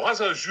la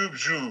oiseau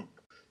joub-joub.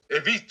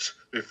 Évite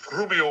les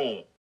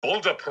frumions,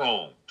 bande à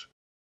prendre.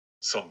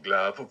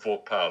 Sanglave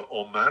Vopal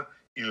en main,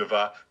 il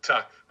va te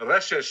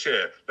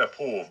rechercher la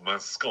pauvre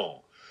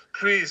Manscon.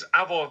 Puis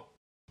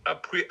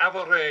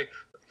avarer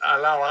à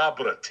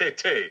l'arbre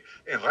tété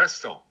en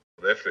restant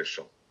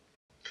réfléchissant.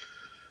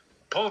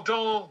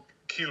 Pendant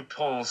qu'il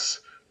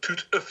pense,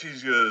 toute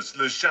effusieuse,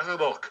 le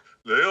Jazarok,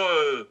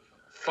 le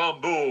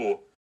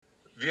flambeau,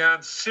 vient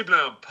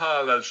sublime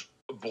par la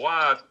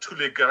boire tous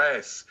les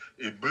graisses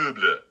et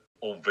meubles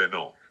en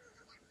venant.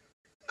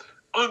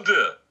 Un,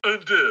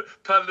 deux,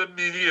 par le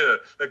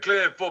milieu, le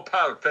glaive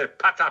Vopal fait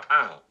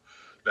patapin.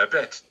 La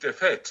bête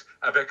défaite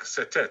avec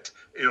sa tête,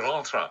 il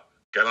rentra,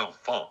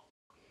 galant-enfant.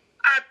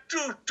 À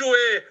tout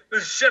doué, le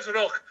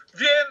Jazarok,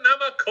 viens à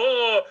ma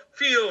corps,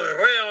 fil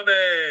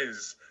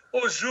rayonnaise.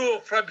 Au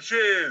jour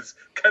frabjez,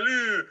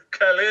 calu,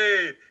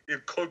 calé, il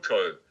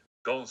cotole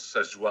dans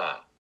sa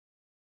joie.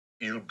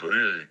 Il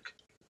brûle.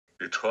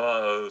 Les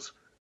trois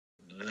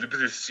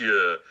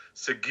libricieux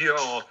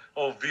seguiront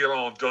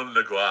environ dans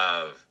le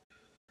grave.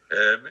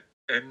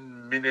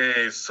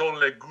 Enminés sont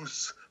les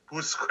gousses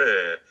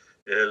bousquées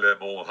et les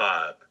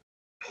monrades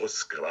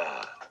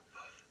postgraves.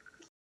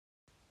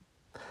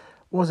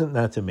 Wasn't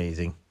that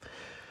amazing?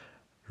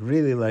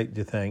 Really like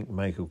to thank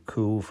Michael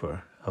Cool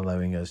for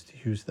allowing us to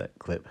use that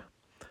clip.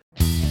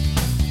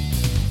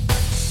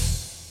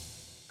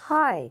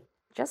 Hi,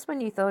 just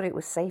when you thought it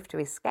was safe to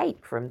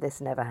escape from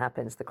This Never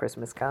Happens, the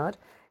Christmas card,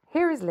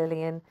 here is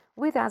Lillian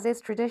with, as is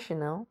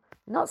traditional,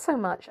 not so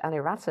much an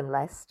erratum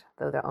list,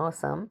 though there are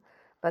some,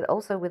 but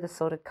also with a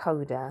sort of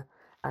coda,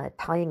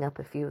 tying up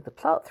a few of the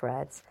plot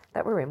threads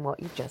that were in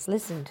what you just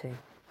listened to.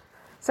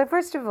 So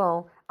first of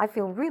all, I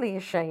feel really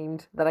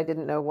ashamed that I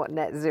didn't know what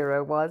net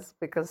zero was,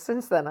 because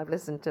since then I've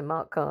listened to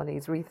Mark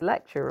Carney's Wreath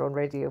lecture on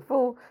Radio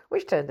 4,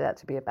 which turned out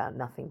to be about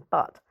nothing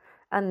but.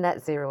 And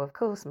net zero, of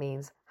course,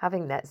 means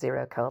having net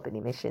zero carbon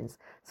emissions.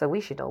 So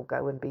we should all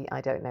go and be, I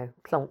don't know,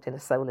 plonked in a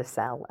solar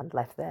cell and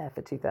left there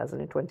for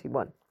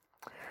 2021.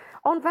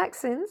 On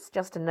vaccines,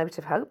 just a note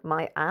of hope.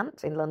 My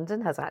aunt in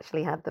London has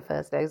actually had the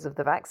first dose of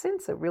the vaccine,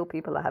 so real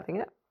people are having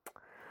it.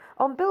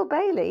 On Bill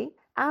Bailey,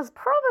 as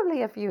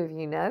probably a few of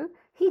you know,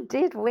 he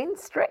did win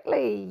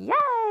Strictly.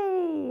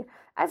 Yay!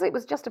 As it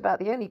was just about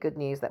the only good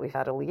news that we've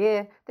had all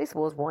year, this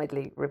was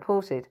widely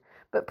reported.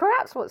 But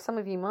perhaps what some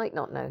of you might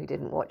not know who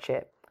didn't watch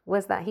it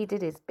was that he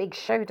did his big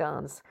show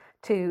dance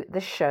to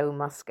The Show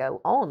Must Go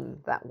On,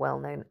 that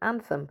well-known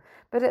anthem.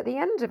 But at the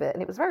end of it,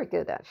 and it was very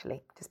good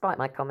actually, despite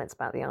my comments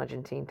about the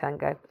Argentine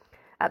tango,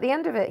 at the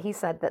end of it he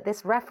said that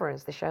this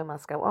reference, The Show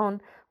Must Go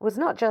On, was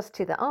not just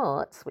to the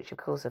arts, which of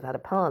course have had a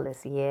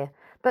parlous year,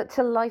 but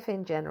to life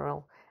in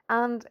general.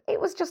 And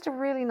it was just a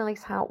really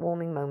nice,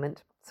 heartwarming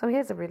moment. So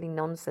here's a really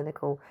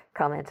non-cynical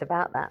comment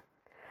about that.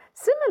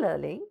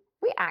 Similarly,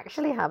 we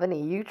actually have an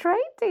EU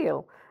trade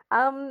deal.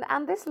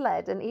 And this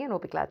led, and Ian will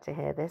be glad to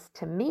hear this,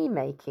 to me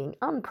making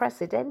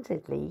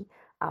unprecedentedly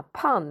a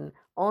pun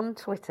on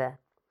Twitter.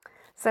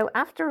 So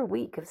after a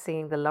week of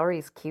seeing the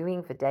lorries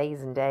queuing for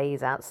days and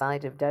days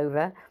outside of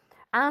Dover,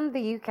 and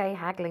the UK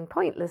haggling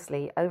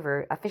pointlessly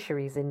over a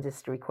fisheries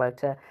industry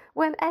quota,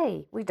 when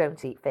A, we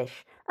don't eat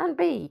fish, and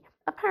B,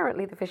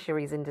 apparently the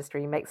fisheries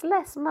industry makes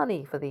less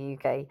money for the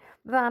UK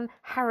than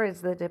Harrods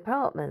the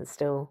department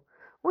store,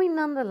 we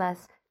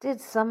nonetheless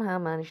did somehow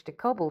manage to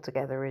cobble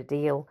together a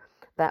deal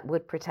that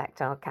would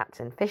protect our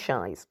Captain Fish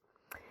Eyes.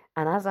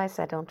 And as I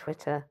said on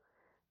Twitter,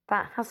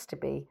 that has to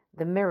be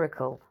the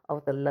miracle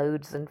of the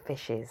loads and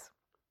fishes.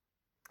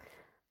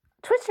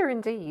 Twitter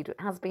indeed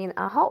has been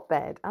a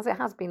hotbed, as it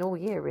has been all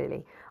year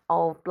really,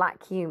 of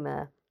black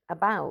humour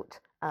about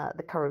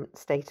the current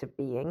state of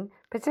being,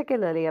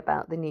 particularly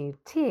about the new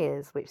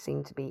tiers which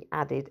seem to be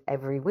added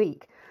every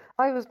week.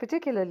 I was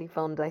particularly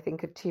fond, I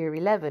think, of tier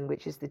 11,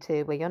 which is the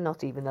tier where you're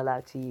not even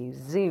allowed to use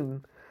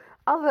Zoom.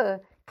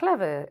 Other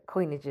clever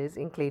coinages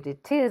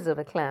included Tears of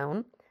a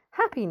Clown,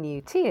 Happy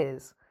New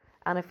Tears,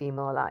 and a few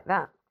more like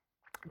that.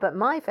 But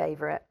my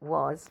favourite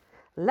was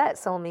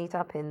Let's All Meet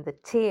Up in the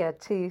Tier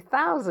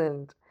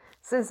 2000,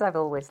 since I've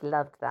always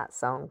loved that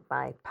song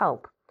by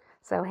Pulp.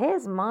 So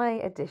here's my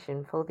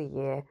addition for the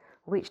year,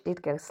 which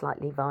did go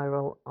slightly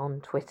viral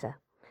on Twitter.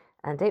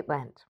 And it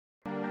went,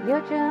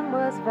 your gem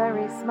was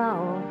very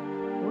small,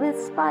 with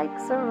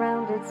spikes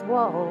around its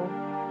wall.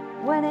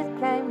 When it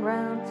came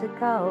round to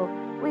coal,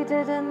 we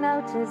didn't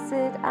notice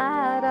it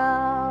at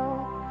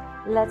all.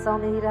 Let's all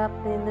meet up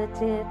in the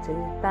tier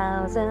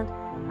 2000.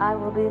 I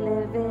will be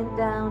living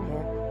down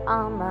here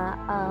on my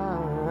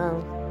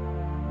own.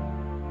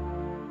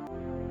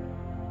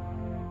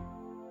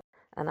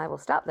 And I will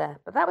stop there.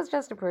 But that was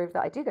just to prove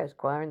that I do go to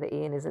choir and that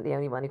Ian isn't the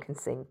only one who can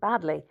sing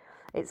badly.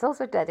 It's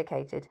also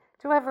dedicated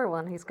to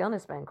everyone who's going to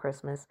spend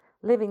Christmas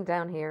living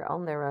down here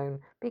on their own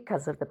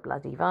because of the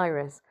bloody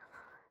virus.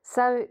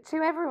 So to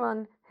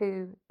everyone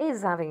who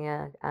is having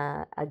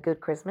a good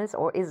Christmas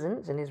or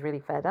isn't and is really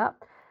fed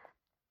up,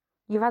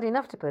 you've had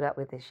enough to put up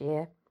with this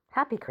year.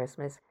 Happy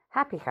Christmas,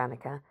 happy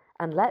Hanukkah,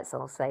 and let's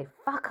all say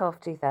fuck off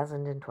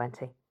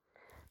 2020.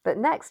 But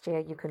next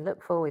year you can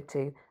look forward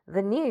to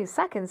the new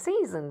second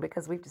season,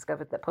 because we've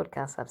discovered that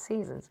podcasts have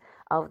seasons,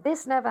 of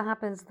This Never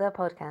Happens, the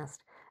podcast.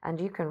 And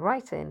you can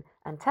write in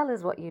and tell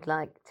us what you'd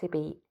like to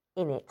be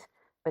in it.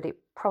 But it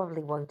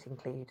probably won't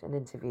include an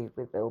interview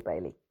with Bill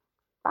Bailey.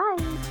 Bye!